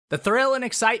The thrill and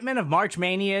excitement of March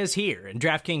Mania is here, and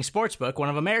DraftKings Sportsbook, one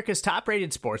of America's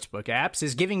top-rated sportsbook apps,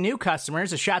 is giving new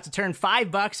customers a shot to turn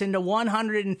 $5 into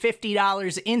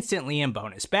 $150 instantly in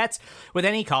bonus bets with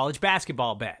any college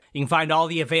basketball bet. You can find all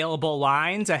the available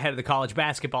lines ahead of the college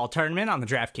basketball tournament on the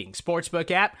DraftKings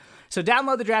Sportsbook app. So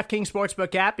download the DraftKings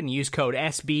Sportsbook app and use code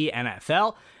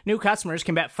SBNFL. New customers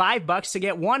can bet $5 to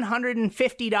get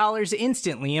 $150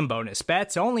 instantly in bonus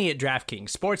bets only at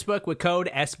DraftKings Sportsbook with code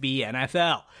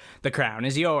SBNFL. The crown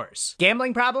is yours.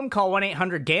 Gambling problem? Call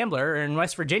 1-800-GAMBLER, or in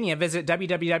West Virginia, visit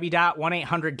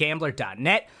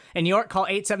www.1800gambler.net. In New York, call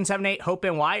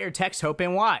 877-8-HOPE-NY or text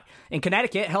HOPE-NY. In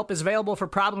Connecticut, help is available for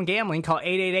problem gambling. Call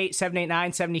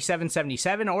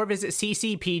 888-789-7777 or visit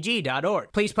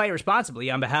ccpg.org. Please play responsibly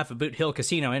on behalf of Boot Hill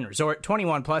Casino and Resort.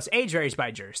 21 plus, age varies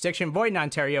by jurisdiction, void in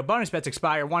Ontario. Bonus bets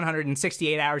expire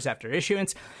 168 hours after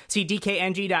issuance. See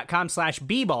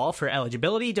dkng.com/bball for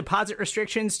eligibility, deposit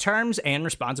restrictions, terms, and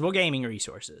responsible gaming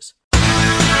resources.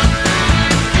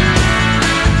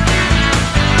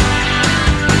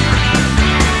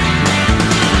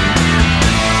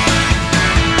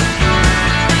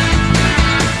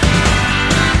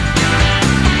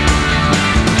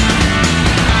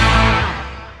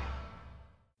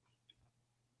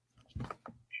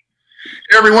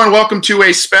 Hey everyone, welcome to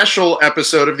a special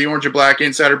episode of the Orange and Black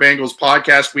Insider Bengals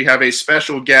podcast. We have a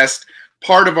special guest,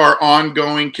 part of our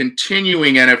ongoing,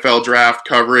 continuing NFL draft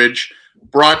coverage,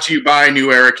 brought to you by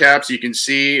New Era Caps. You can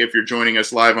see, if you're joining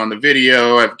us live on the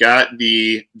video, I've got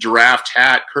the draft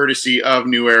hat courtesy of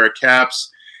New Era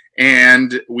Caps,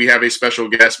 and we have a special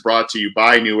guest brought to you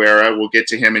by New Era. We'll get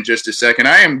to him in just a second.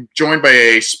 I am joined by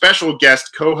a special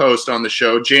guest co-host on the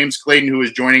show, James Clayton, who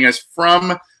is joining us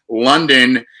from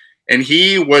London. And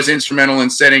he was instrumental in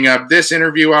setting up this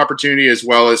interview opportunity as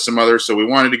well as some others. So we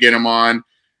wanted to get him on.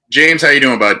 James, how you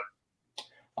doing, bud?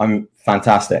 I'm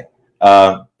fantastic.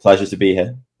 Pleasure to be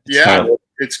here.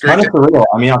 It's great. Kind of surreal.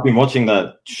 I mean, I've been watching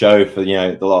the show for,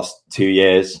 the last 2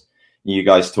 years. You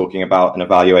guys talking about and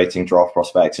evaluating draft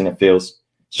prospects, and it's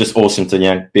just awesome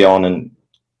to, be on and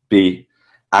be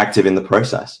active in the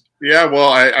process. Yeah,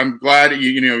 well, I'm glad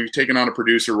you've taken on a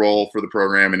producer role for the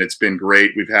program, and it's been great.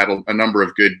 We've had a number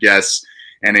of good guests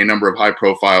and a number of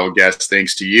high-profile guests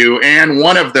thanks to you. And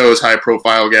one of those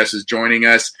high-profile guests is joining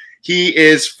us. He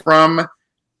is from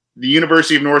the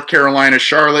University of North Carolina,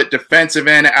 Charlotte, defensive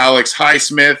end Alex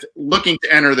Highsmith, looking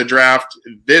to enter the draft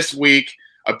this week,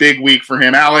 a big week for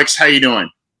him. Alex, how you doing?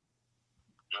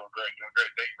 Doing great. Thank you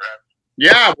for having me.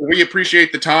 Yeah, we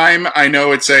appreciate the time. I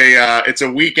know it's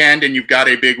a weekend and you've got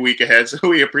a big week ahead, so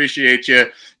we appreciate you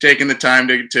taking the time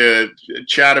to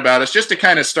chat about us. Just to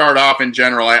kind of start off in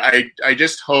general, I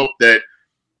just hope that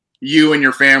you and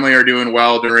your family are doing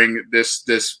well during this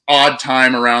odd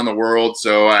time around the world.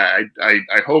 So I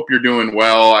hope you're doing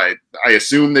well. I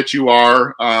assume that you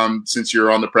are, since you're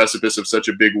on the precipice of such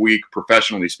a big week,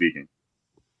 professionally speaking.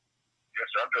 Yes,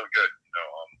 sir. I'm doing good.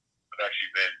 I've actually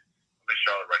been in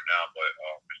Charlotte right now, but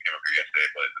just came up here yesterday.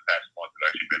 But the past month,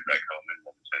 I've actually been back home in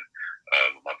Wilmington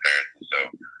with my parents, and so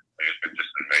it's been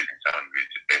just an amazing time to be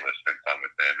able to spend time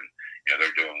with them. And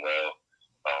they're doing well,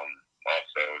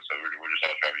 also. So we're just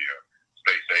all trying to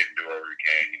stay safe and do whatever we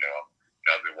can.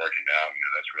 I've been working out.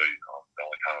 That's really the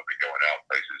only time I've been going out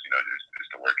places.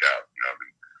 Just to work out. I've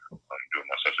been doing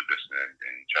my social distancing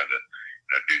and trying to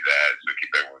do that. So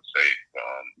keep everyone safe.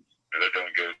 They're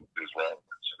doing good as well.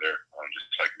 So they're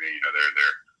just like me.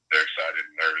 They're excited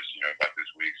and nervous. About this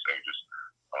week. So just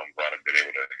glad I've been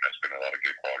able to spend a lot of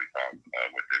good quality time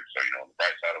with them. So on the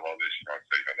bright side of all this, I'd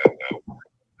say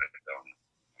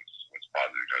it's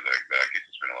positive that I get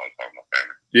to spend a lot of time with my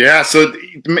family. Yeah. So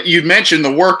you mentioned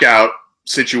the workout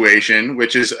situation,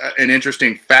 which is an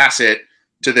interesting facet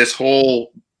to this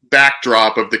whole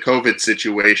backdrop of the COVID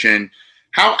situation.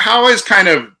 How is kind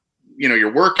of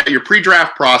your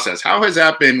pre-draft process, how has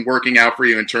that been working out for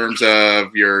you in terms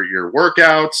of your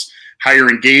workouts, how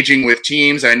you're engaging with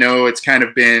teams? I know it's kind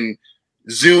of been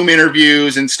Zoom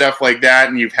interviews and stuff like that,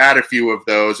 and you've had a few of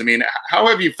those. I mean, how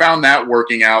have you found that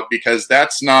working out? Because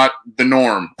that's not the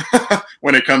norm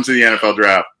when it comes to the NFL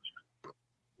draft. For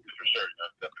sure,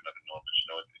 definitely not the norm,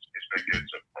 but it's been good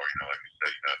so far. Like you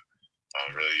said,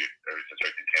 really ever since I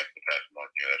did camp the past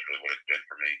month, that's really what it's been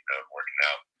for me, working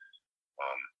out.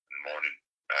 In the morning,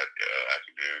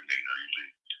 afternoon,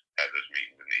 usually have those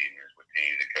meetings in the evenings with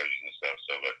teams and coaches and stuff.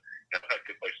 So, but I've had a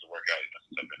good place to work out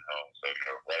since I've been home. So,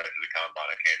 right after the combine,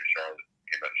 I came back to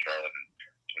Charlotte and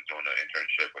was doing an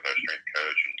internship with our strength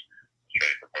coach and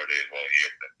training for pro day as well. He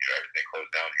had everything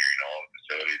closed down here, all the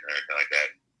facilities and everything like that.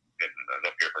 And I was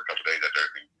up here for a couple of days after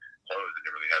everything closed and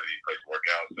didn't really have any place to work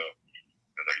out. So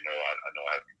I was like, I know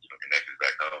I have some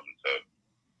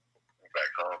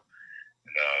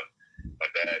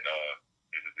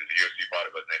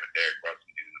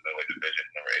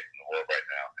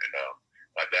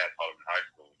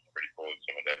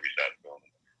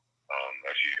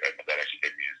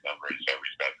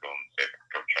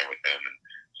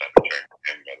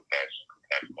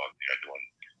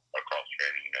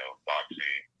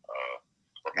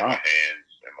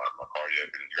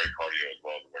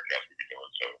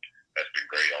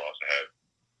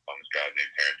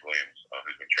named Terrence Williams,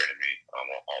 who's been training me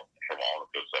from all the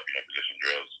field stuff, position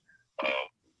drills,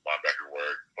 linebacker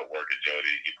work, footwork,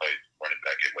 agility. He played running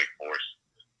back at Wake Forest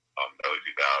early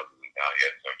 2000s, and now he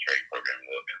has his own training program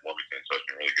in Wilmington, so it's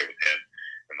been really good with him.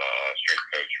 And the strength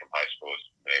coach from high school has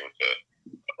been able to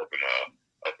open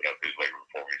up his weight room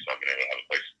for me, so I've been able to have a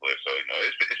place to live. So,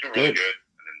 it's been really good.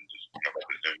 And then just, like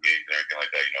the Zoom meetings and everything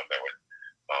like that, I've met with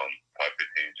probably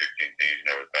 15, 16 teams,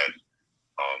 over the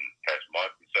past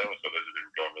month and so those have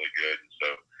been going really good. And so,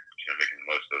 making the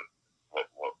most of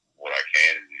what I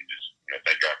can, and just,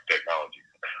 thank God for technology.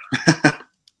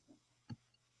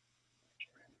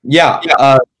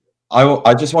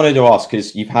 I just wanted to ask,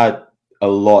 because you've had a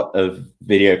lot of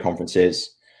video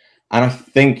conferences, and I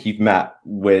think you've met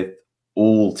with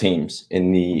all teams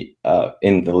in the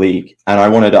league. And I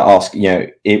wanted to ask,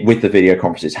 with the video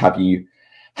conferences, have you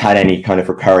had any kind of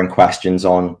recurring questions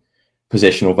on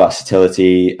positional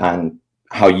versatility and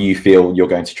how you feel you're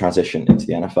going to transition into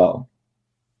the NFL?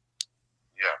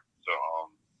 Yeah. So,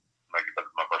 like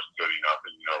my versatility, I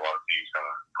think a lot of teams kind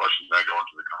of question that going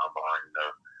to the combine.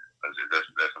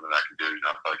 That's something I can do.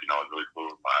 I feel like I was really cool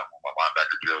with my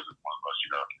linebacker drills is one of us.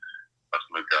 Us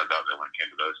move guys out there when it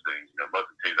came to those things. Most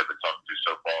of the teams I've been talking to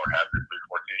so far have been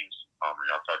 3-4 teams.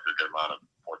 I've talked to a good amount of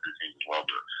 4-3 teams as well,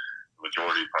 but the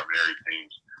majority primary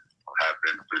teams have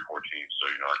been 3-4 teams.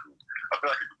 So I feel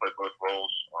like I can play both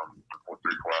roles. 4-3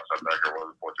 core outside backer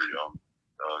or 4-3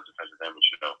 defensive end,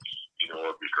 which either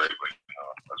or would be great. But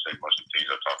I'd say most of the teams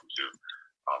I've talked to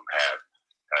have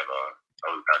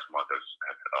over the past month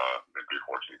have been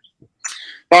 3-4 teams.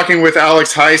 Talking with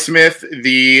Alex Highsmith,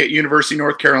 the University of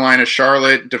North Carolina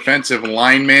Charlotte defensive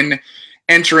lineman,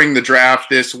 entering the draft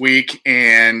this week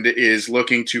and is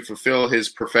looking to fulfill his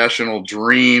professional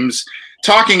dreams.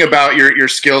 Talking about your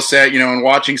skill set, and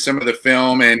watching some of the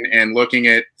film and looking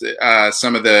at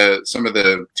some of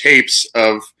the tapes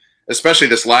of especially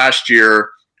this last year,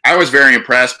 I was very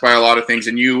impressed by a lot of things,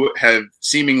 and you have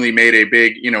seemingly made a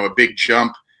big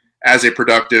jump as a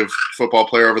productive football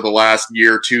player over the last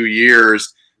year, 2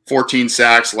 years. 14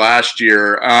 sacks last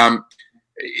year.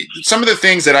 Some of the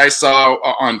things that I saw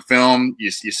on film, you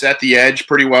set the edge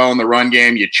pretty well in the run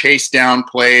game. You chased down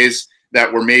plays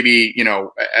that were maybe,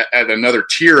 at another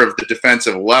tier of the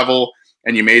defensive level,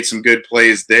 and you made some good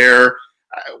plays there.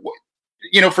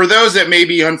 For those that may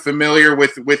be unfamiliar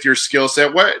with your skill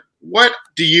set, what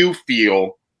do you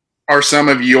feel are some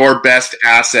of your best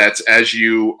assets as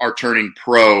you are turning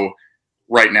pro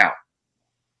right now?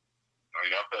 I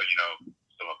feel like,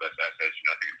 some of my best assets,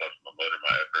 I think it's also my motor,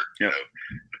 my effort,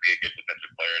 to be a good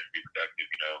defensive player, to be productive,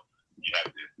 you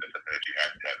have to, that's something that you have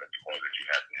to have, that's a quality that you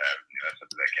have to have. That's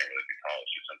something that can't really be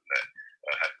polished. It's something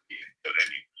that has to be instilled in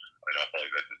you. I feel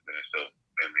like that's just been instilled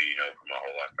in me, for my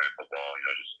whole life playing football,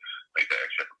 just make that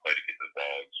extra effort play to get to the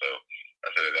ball. And so I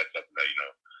say that's something that,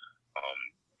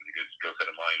 is a good skill set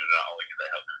of mine, and not only can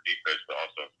that help in defense, but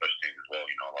also in special teams as well.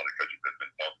 A lot of coaches have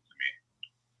been talking to me,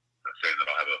 saying that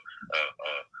I'll have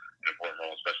an important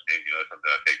role in special teams. That's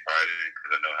something I take pride in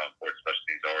because I know how important special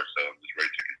teams are. So I'm just ready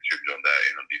to contribute on that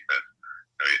and on defense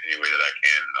any way that I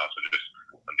can. And also just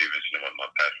on defense, my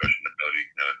pass rushing ability.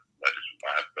 I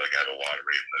feel like I have a wide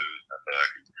array of moves. I feel like I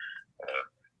can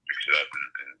mix it up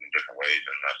in different ways,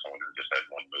 and not someone who just has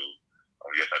one move.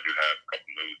 Yes, I do have a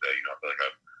couple moves that I feel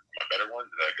like my better ones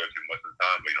that I go to most of the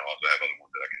time, but also have other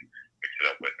ones that I can mix it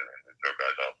up with and throw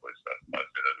guys off with. So I'd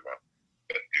say those are my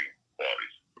best two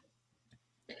qualities.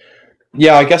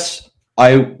 Yeah, I guess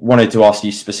I wanted to ask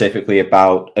you specifically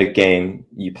about a game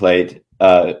you played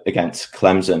against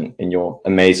Clemson in your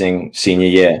amazing senior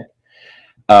year,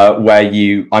 where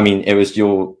it was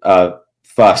your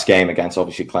first game against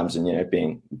obviously Clemson,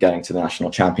 getting to the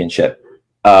national championship.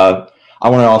 I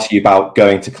want to ask you about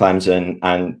going to Clemson,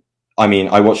 and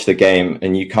I watched the game,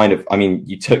 and you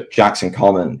took Jackson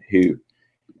Common, who,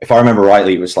 if I remember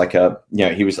rightly, was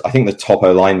he was, I think, the top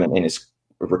O lineman in his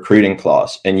recruiting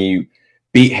class, and you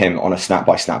beat him on a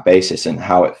snap-by-snap basis, and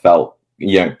how it felt,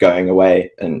 going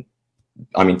away and,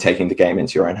 taking the game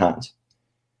into your own hands.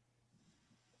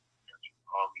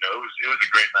 It was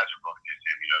a great matchup against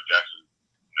him. Jackson,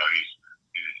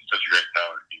 he's such a great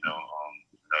talent.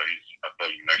 I feel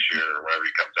like next year or wherever he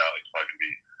comes out, he's probably going to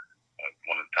be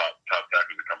one of the top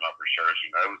tackles to come out for sure.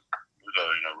 So, it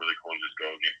was really cool to just go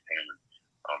against him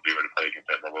and be able to play against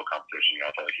that level of competition.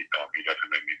 I felt like he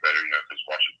definitely made me better. Just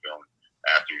watching film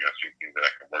after, seeing things that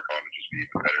I can work on and just be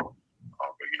even better.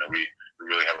 But we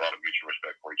really have a lot of mutual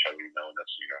respect for each other. And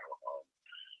that's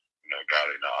got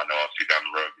it. I know I'll see down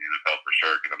the road in the NFL for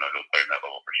sure, because I know he'll play in that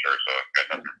level for sure. So I've got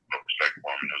nothing but respect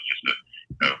for him. And it was just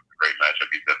a great matchup.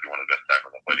 He's definitely one of the best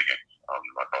tackles I played against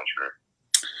in my college career.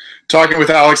 Talking with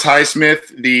Alex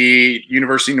Highsmith, the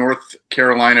University of North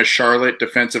Carolina Charlotte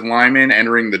defensive lineman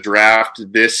entering the draft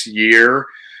this year.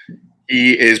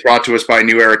 He is brought to us by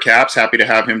New Era Caps. Happy to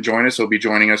have him join us. He'll be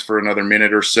joining us for another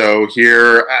minute or so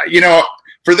here.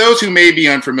 For those who may be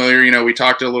unfamiliar, we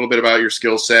talked a little bit about your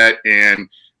skill set, and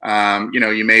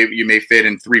you may fit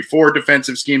in 3-4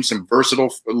 defensive schemes, some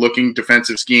versatile looking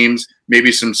defensive schemes,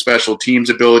 maybe some special teams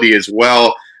ability as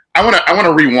well. I want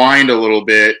to rewind a little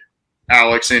bit,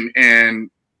 Alex,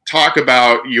 and talk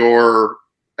about your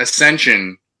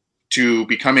ascension to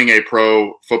becoming a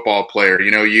pro football player.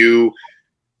 You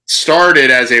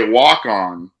started as a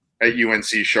walk-on at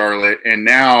UNC Charlotte, and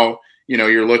now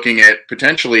you're looking at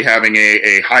potentially having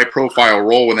a high-profile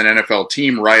role with an NFL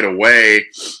team right away.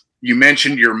 You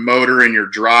mentioned your motor and your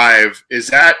drive. Is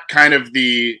that kind of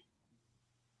the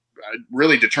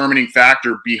really determining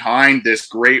factor behind this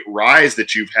great rise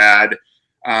that you've had?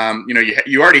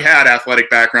 You already had athletic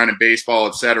background in baseball,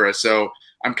 et cetera. So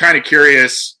I'm kind of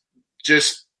curious,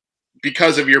 just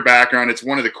because of your background, it's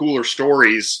one of the cooler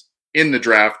stories in the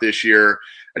draft this year.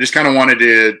 I just kind of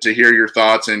wanted to hear your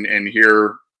thoughts and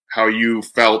hear how you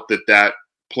felt that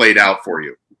played out for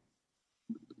you.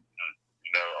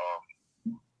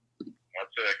 I'd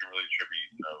say I can really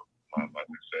attribute, my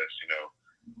success,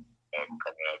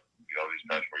 coming up, these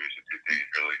past 4 years to two things,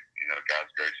 really,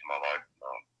 God's grace in my life,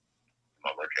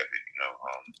 my work ethic,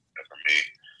 and for me,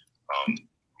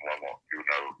 what I want people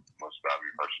to know most about me,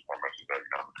 first and foremost, is that,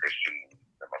 I'm a Christian,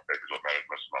 and my faith is what matters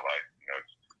most of my life. I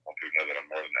want people to know that I'm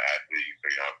more than an athlete, so,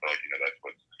 I feel like, that's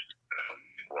what's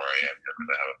where I am, because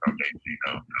I have a foundation,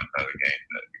 outside of the game,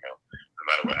 that, no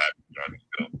matter what happens, I can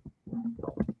still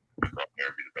go out there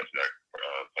and be the best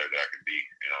player that I can be.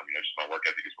 Just my work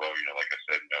ethic as well. Like I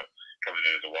said, coming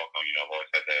in as a walk-on, I've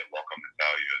always had that walk-on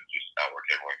mentality to just outwork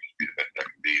everyone, just be the best I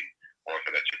can be, and always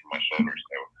had that chip on my shoulder.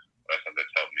 So that's something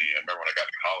that's helped me. I remember when I got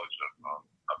to college,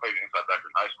 I played inside back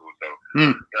in high school, so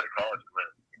got to college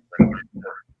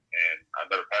and I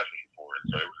never passed rush before, and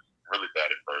so it was really bad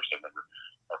at first. I remember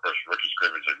our first rookie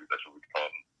scrimmage, that's what we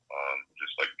called them,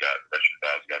 just like veteran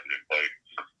guys that didn't play.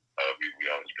 We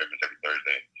always scrimmage every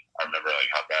Thursday. I remember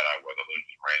how bad I was. I literally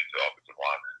just ran into the offensive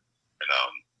lineman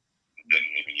and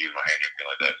didn't even use my hand or anything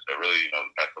like that. So really, the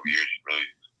past couple of years, really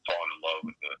falling in love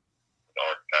with the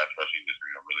art of pass rushing, just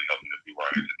really helped me to be where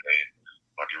I am today.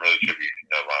 And I can really attribute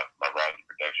my rise in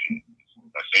production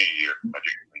my senior year, my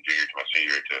junior to my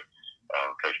senior year to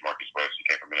Coach Marcus West. He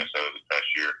came from Minnesota this past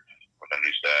year with our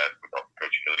new staff, with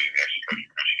Coach Gilly, and actually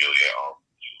Coach Gilly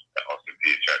at Austin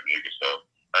Peay at Chattanooga. So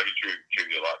I can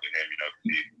attribute a lot to him, because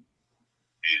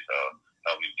he's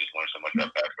helped me just learn so much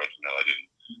about pass rushing that I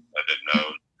didn't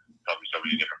know. Helped me so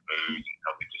many different moves, and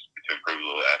helped me just to improve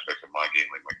little aspects of my game,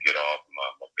 like my get off,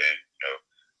 my bend,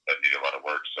 that needed a lot of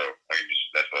work. So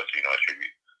that's what I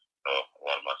attribute a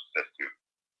lot of my success to.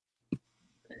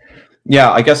 Yeah,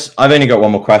 I guess I've only got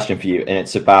one more question for you, and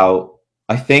it's about,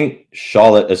 I think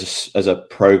Charlotte as a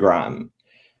program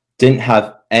didn't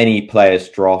have any players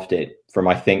drafted from,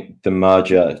 I think, the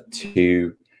merger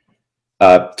to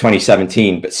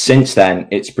 2017, but since then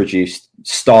it's produced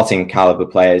starting caliber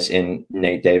players in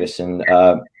Nate Davis and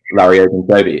Larry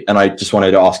Ogunjobi. And I just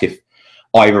wanted to ask if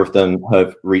either of them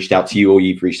have reached out to you, or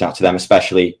you've reached out to them,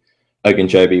 especially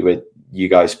Ogunjobi, with you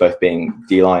guys both being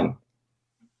D-line.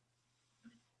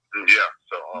 Yeah,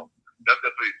 so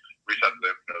definitely reach out to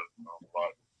them, a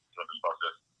lot throughout this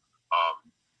process.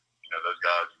 Those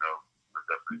guys, they're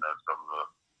definitely some of the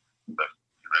best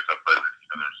teammates I've played with.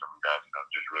 There's some guys,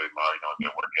 just really admire,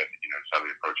 their work ethic, just how they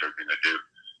approach everything they do.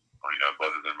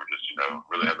 Both of them are just,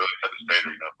 really have set the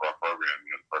standard, for our program.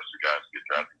 The first two guys get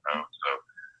drafted, so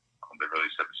they really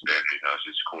set the standard. It's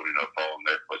just cool, follow in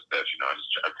their footsteps.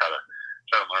 I try to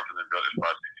learn from them throughout this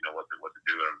process, what to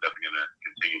do. And I'm definitely going to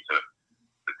continue to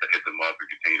hit them up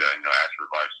and continue to, ask for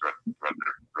advice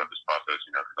throughout this process.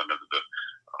 Because I know that the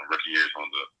rookie year is going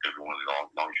to be one of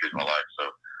the longest years of my life. So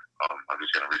I'm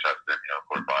just going to reach out to them,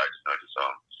 for advice.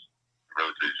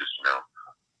 Really to just,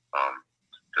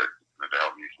 to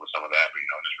help me with some of that. But,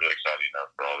 I'm just really excited,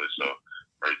 for all this. So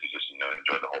ready to just,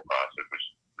 enjoy the whole process, which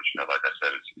like I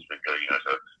said, it's been good,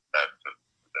 to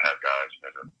have guys,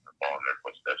 to follow in their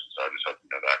footsteps. So I just hope,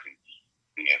 that I can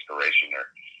be inspiration or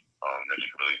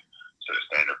just really set a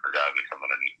standard for guys that come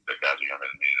underneath, the guys are younger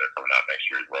than me, that are coming out next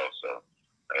year as well. So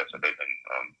they've been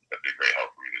a great help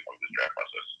for me with this draft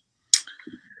process.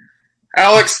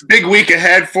 Alex, big week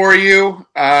ahead for you.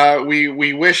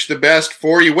 We wish the best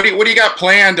for you. What do you got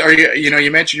planned? Are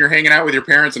you mentioned you're hanging out with your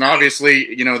parents, and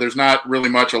obviously, there's not really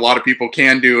much a lot of people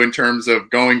can do in terms of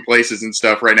going places and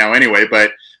stuff right now anyway.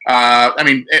 But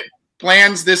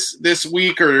plans this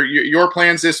week, or your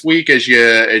plans this week as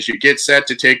you get set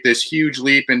to take this huge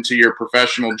leap into your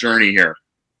professional journey here?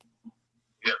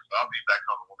 Yes, I'll be back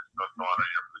home when we start going on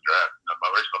here for the draft. My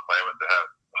original plan was to have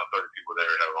 30 people there,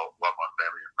 have a lot of my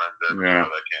family and friends there. Yeah.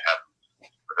 That can't happen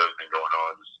with everything going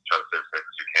on. Just try to stay as safe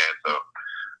as you can. So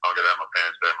I'm gonna have my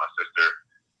parents there, my sister,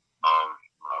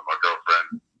 my girlfriend,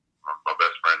 my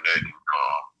best friend Nick,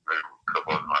 maybe a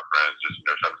couple of my friends. Just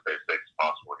try to stay as safe as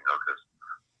possible. Because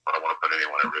I don't want to put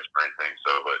anyone at risk for anything.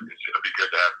 So, but it'll be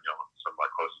good to have some of my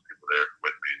closest people there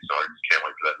with me. So I just can't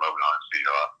wait for that moment. Honestly,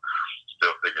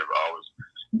 still thinking about always.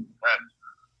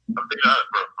 I'm thinking about it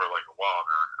for like a while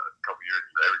now, a couple years,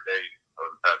 every day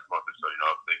over the past month or so.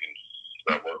 I'm thinking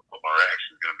about what my reaction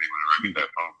is going to be when I get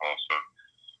that phone call. So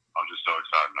I'm just so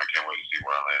excited, and I can't wait to see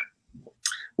where I land.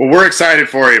 Well, we're excited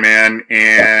for you, man.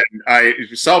 And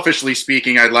selfishly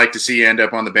speaking, I'd like to see you end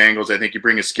up on the Bengals. I think you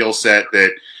bring a skill set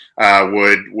that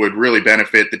would really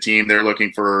benefit the team. They're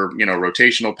looking for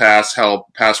rotational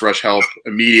pass rush help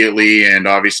immediately, and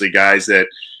obviously guys that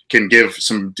can give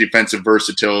some defensive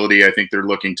versatility. I think they're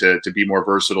looking to be more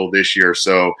versatile this year.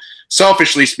 So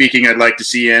selfishly speaking, I'd like to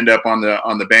see you end up on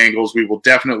the Bengals. We will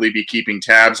definitely be keeping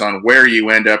tabs on where you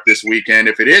end up this weekend.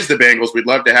 If it is the Bengals, we'd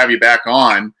love to have you back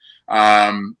on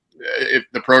if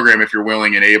the program, if you're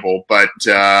willing and able. But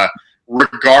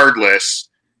regardless,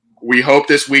 we hope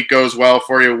this week goes well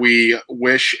for you. We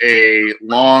wish a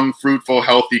long, fruitful,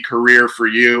 healthy career for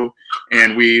you,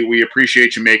 and we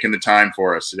appreciate you making the time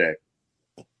for us today.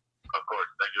 Of course.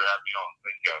 Thank you for having me on.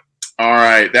 Thank you. All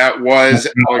right. That was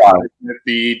Alex Smith,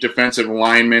 the defensive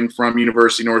lineman from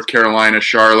University of North Carolina,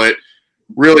 Charlotte.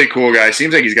 Really cool guy.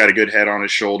 Seems like he's got a good head on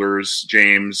his shoulders,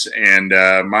 James. And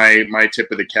my tip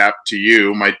of the cap to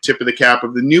you, my tip of the cap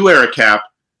of the New Era cap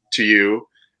to you,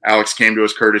 Alex, came to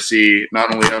us courtesy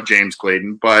not only of James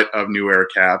Clayton, but of New Era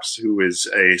Caps, who is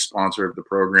a sponsor of the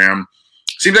program.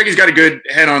 Seems like he's got a good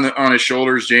head on his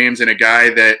shoulders, James, and a guy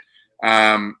that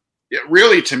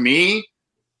really, to me,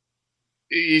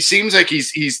 he seems like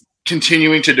he's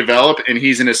continuing to develop, and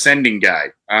he's an ascending guy.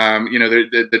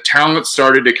 The talent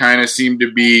started to kind of seem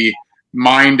to be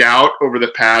mined out over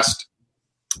the past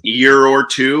year or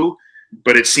two,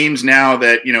 but it seems now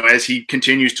that, as he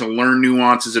continues to learn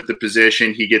nuances of the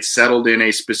position, he gets settled in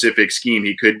a specific scheme.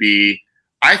 He could be,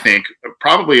 I think,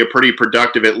 probably a pretty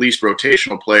productive, at least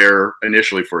rotational player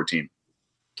initially for a team.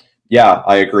 Yeah,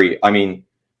 I agree. I mean,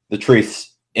 the truth's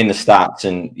in the stats,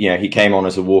 and he came on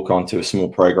as a walk-on to a small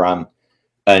program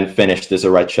and finished as a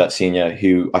redshirt senior,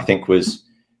 who I think was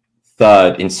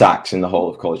third in sacks in the whole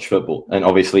of college football. And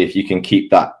obviously, if you can keep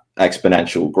that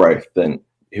exponential growth, then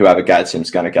whoever gets him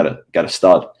is going to get a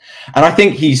stud. And I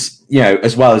think he's,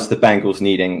 as well as the Bengals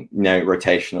needing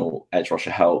rotational edge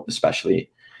rusher help, especially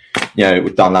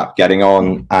with Dunlap getting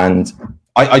on, and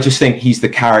I just think he's the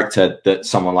character that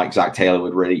someone like Zach Taylor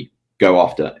would really go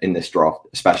after in this draft,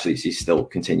 especially as he still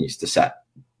continues to set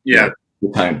the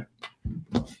tone.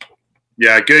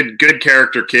 Yeah, good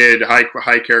character kid,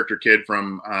 high character kid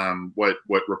from what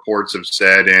reports have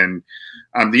said. And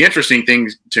the interesting thing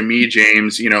to me,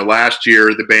 James, last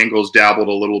year the Bengals dabbled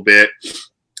a little bit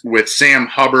with Sam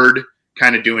Hubbard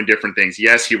kind of doing different things.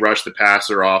 Yes, he rushed the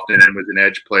passer often and was an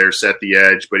edge player, set the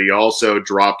edge, but he also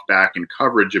dropped back in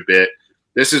coverage a bit.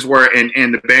 This is where,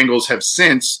 and the Bengals have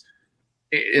since,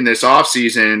 in this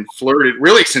offseason, flirted,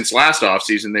 really since last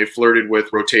offseason, they flirted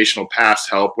with rotational pass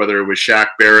help, whether it was Shaq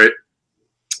Barrett,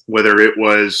 whether it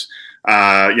was,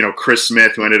 Chris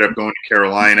Smith, who ended up going to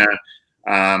Carolina.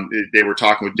 They were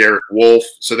talking with Derek Wolfe.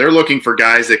 So they're looking for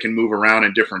guys that can move around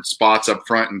in different spots up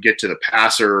front and get to the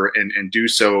passer and do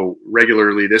so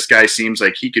regularly. This guy seems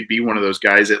like he could be one of those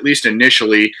guys, at least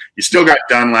initially. You still got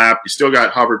Dunlap, you still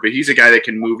got Hubbard, but he's a guy that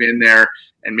can move in there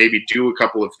and maybe do a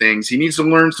couple of things. He needs to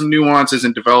learn some nuances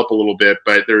and develop a little bit,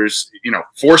 but there's,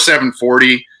 4.7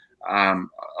 40,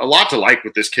 a lot to like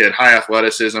with this kid. High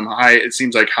athleticism, it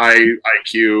seems like high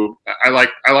IQ. I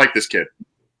like this kid.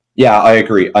 Yeah, I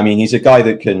agree. I mean, he's a guy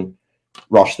that can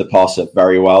rush the passer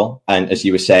very well. And as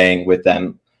you were saying, with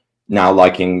them now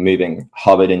liking moving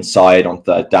Hubbard inside on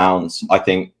third downs, I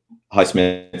think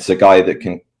Highsmith's a guy that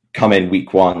can come in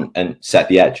week one and set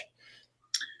the edge.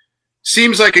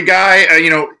 Seems like a guy,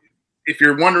 if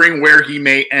you're wondering where he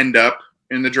may end up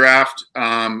in the draft,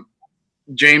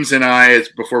 James and I,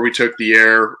 before we took the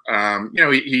air,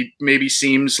 he maybe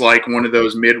seems like one of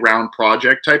those mid-round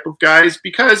project type of guys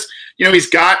because, he's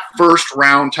got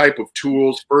first-round type of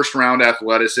tools, first-round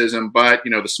athleticism, but,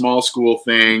 the small school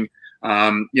thing,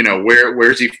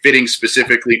 where's he fitting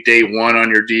specifically day one on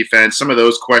your defense? Some of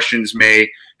those questions may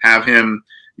have him,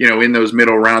 in those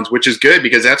middle rounds, which is good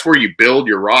because that's where you build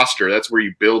your roster. That's where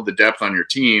you build the depth on your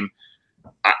team.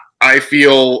 I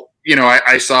feel,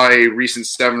 I saw a recent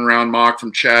 7-round mock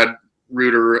from Chad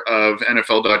Reuter of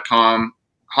NFL.com.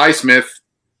 Highsmith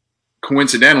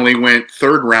coincidentally went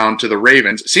 3rd round to the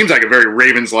Ravens. Seems like a very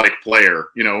Ravens-like player,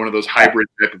 one of those hybrid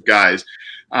type of guys.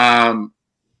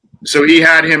 So he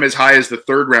had him as high as the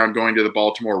 3rd round going to the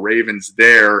Baltimore Ravens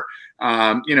there.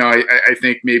 I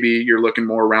think maybe you're looking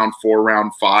more around 4,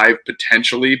 round 5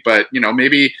 potentially, but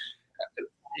maybe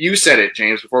you said it,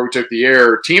 James, before we took the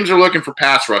air. Teams are looking for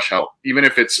pass rush help, even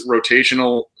if it's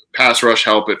rotational pass rush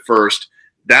help at first.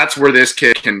 That's where this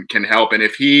kid can help. And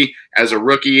if he, as a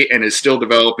rookie and is still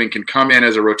developing, can come in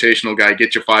as a rotational guy,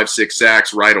 get you 5-6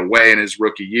 sacks right away in his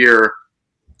rookie year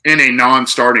in a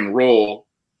non-starting role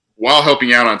while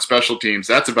helping out on special teams,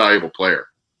 that's a valuable player.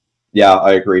 Yeah,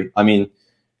 I agree. I mean,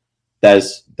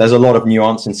 there's a lot of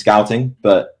nuance in scouting,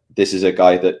 but this is a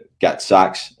guy that gets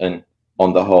sacks, and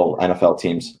on the whole, NFL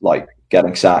teams like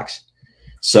getting sacks.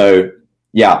 So,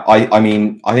 yeah, I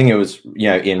mean, I think it was,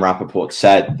 Ian Rappaport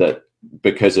said that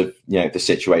because of, the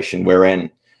situation we're in,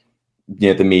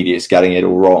 the media is getting it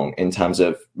all wrong in terms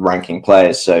of ranking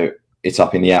players. So it's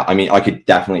up in the air. I mean, I could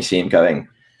definitely see him going,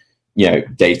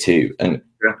 day 2 and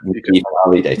even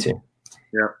early day 2.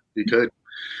 Yeah, he could.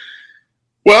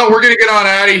 Well, we're going to get on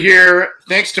out of here.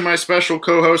 Thanks to my special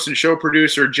co-host and show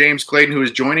producer, James Clayton, who is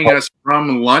joining us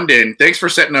from London. Thanks for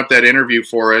setting up that interview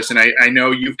for us. And I know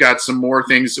you've got some more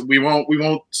things we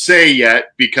won't say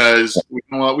yet because we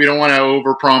don't want to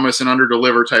overpromise and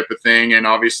underdeliver type of thing. And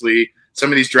obviously, some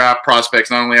of these draft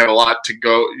prospects not only have a lot to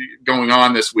going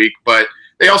on this week, but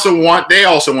they also want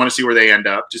to see where they end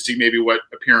up, to see maybe what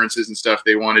appearances and stuff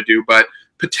they want to do. But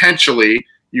potentially,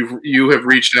 you have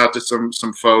reached out to some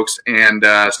folks, and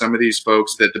some of these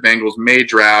folks that the Bengals may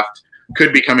draft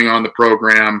could be coming on the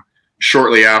program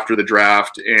shortly after the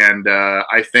draft. And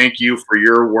I thank you for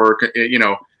your work.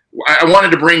 I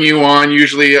wanted to bring you on.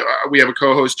 Usually we have a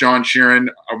co-host, John Sheeran.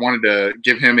 I wanted to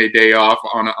give him a day off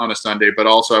on a Sunday, but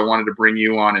also I wanted to bring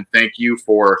you on and thank you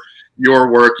for your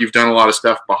work. You've done a lot of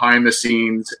stuff behind the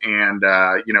scenes, and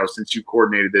since you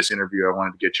coordinated this interview, I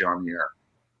wanted to get you on the air.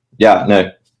 Yeah,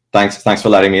 no. Thanks for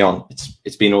letting me on.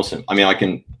 It's been awesome. I mean,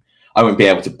 I wouldn't be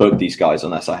able to book these guys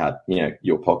unless I had,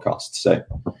 your podcast. So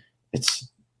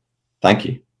thank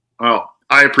you. Well,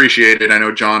 I appreciate it. I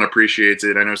know John appreciates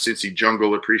it. I know Cincy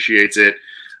Jungle appreciates it.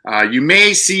 You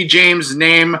may see James'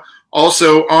 name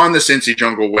also on the Cincy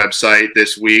Jungle website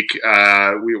this week.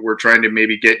 We're trying to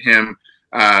maybe get him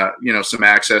some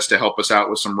access to help us out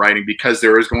with some writing, because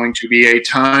there is going to be a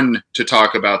ton to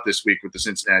talk about this week with the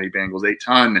Cincinnati Bengals, a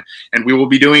ton. And we will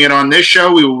be doing it on this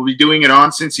show. We will be doing it on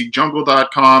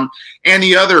CincyJungle.com and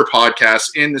the other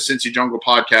podcasts in the Cincy Jungle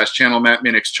podcast channel, Matt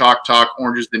Minnick's Chalk Talk,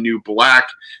 Orange is the New Black,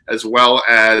 as well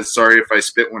as Sorry If I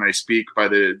Spit When I Speak by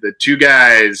the two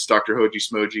guys, Dr. Hoji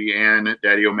Smoji and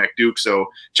Daddy-O McDuke. So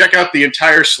check out the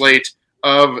entire slate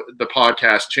of the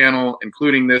podcast channel,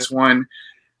 including this one.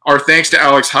 Our thanks to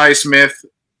Alex Highsmith,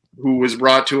 who was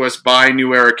brought to us by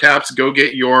New Era Caps. Go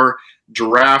get your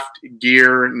draft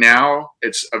gear now.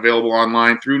 It's available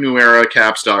online through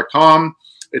neweracaps.com.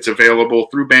 It's available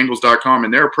through Bengals.com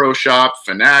and their pro shop,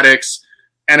 Fanatics,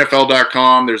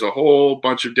 NFL.com. There's a whole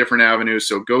bunch of different avenues,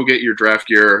 so go get your draft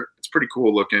gear. It's pretty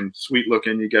cool looking, sweet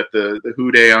looking. You get the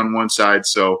Houday on one side,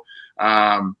 so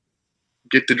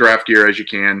get the draft gear as you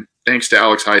can. Thanks to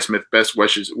Alex Highsmith. Best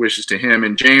wishes to him.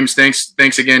 And James,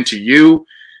 thanks again to you.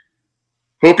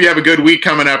 Hope you have a good week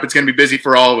coming up. It's going to be busy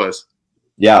for all of us.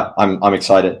 Yeah, I'm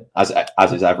excited, as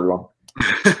is everyone.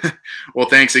 Well,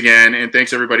 thanks again. And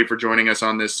thanks everybody for joining us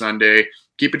on this Sunday.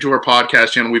 Keep it to our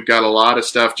podcast channel. We've got a lot of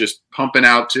stuff just pumping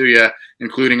out to you,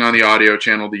 including on the audio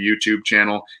channel, the YouTube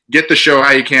channel. Get the show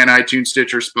how you can: iTunes,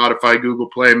 Stitcher, Spotify, Google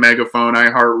Play, Megaphone,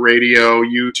 iHeartRadio,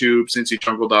 YouTube,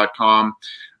 CincyJungle.com.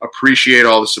 Appreciate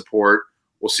all the support.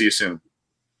 We'll see you soon.